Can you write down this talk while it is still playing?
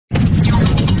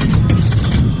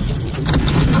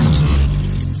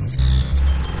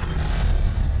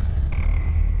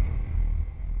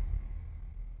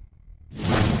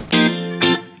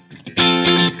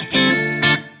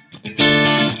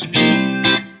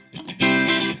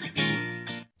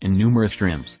in numerous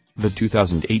trims, the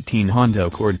 2018 Honda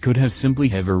Accord could have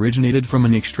simply originated from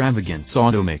an extravagance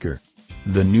automaker.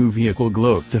 The new vehicle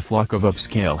gloats a flock of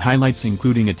upscale highlights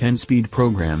including a 10-speed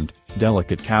programmed,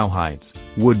 delicate cowhides,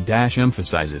 wood dash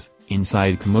emphasizes,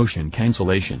 inside commotion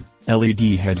cancellation, LED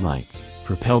headlights,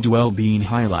 propelled well-being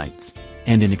highlights,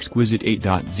 and an exquisite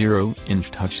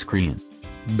 8.0-inch touchscreen.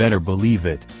 Better believe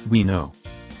it, we know.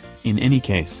 In any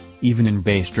case, even in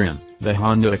base trim, the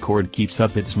Honda Accord keeps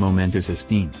up its momentous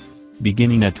esteem.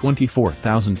 Beginning at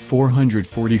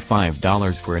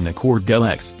 $24,445 for an Accord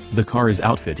Deluxe, the car is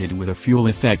outfitted with a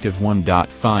fuel-effective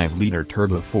 1.5-liter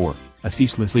Turbo 4, a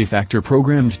ceaselessly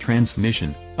factor-programmed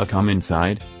transmission, a common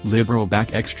side, liberal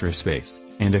back extra space,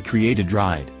 and a created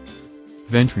ride.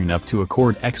 Venturing up to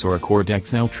Accord X or Accord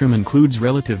XL trim includes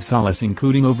relative solace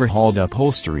including overhauled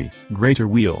upholstery, greater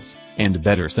wheels, and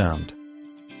better sound.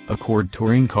 Accord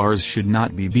touring cars should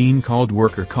not be being called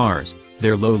worker cars,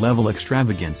 they're low-level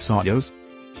extravagance autos.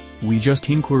 We just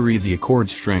inquiry the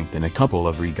Accord's strength in a couple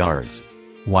of regards.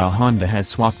 While Honda has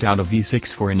swapped out a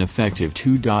V6 for an effective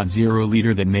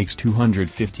 2.0-liter that makes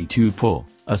 252 pull,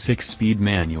 a 6-speed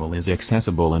manual is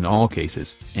accessible in all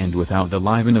cases, and without the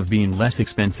liven of being less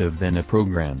expensive than a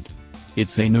programmed.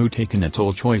 It's a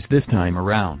no-taken-at-all choice this time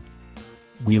around.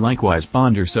 We likewise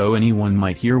ponder so anyone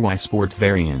might hear why sport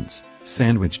variants,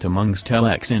 sandwiched amongst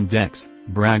LX and X,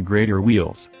 brag greater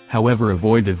wheels, however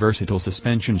avoid the versatile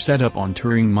suspension setup on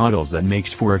touring models that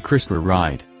makes for a crisper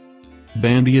ride.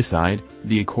 Bandy aside,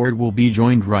 the Accord will be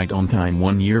joined right on time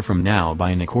 1 year from now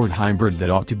by an Accord hybrid that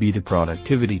ought to be the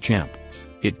productivity champ.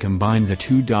 It combines a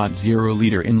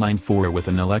 2.0-liter inline-4 with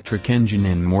an electric engine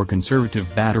and more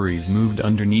conservative batteries moved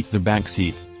underneath the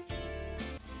backseat.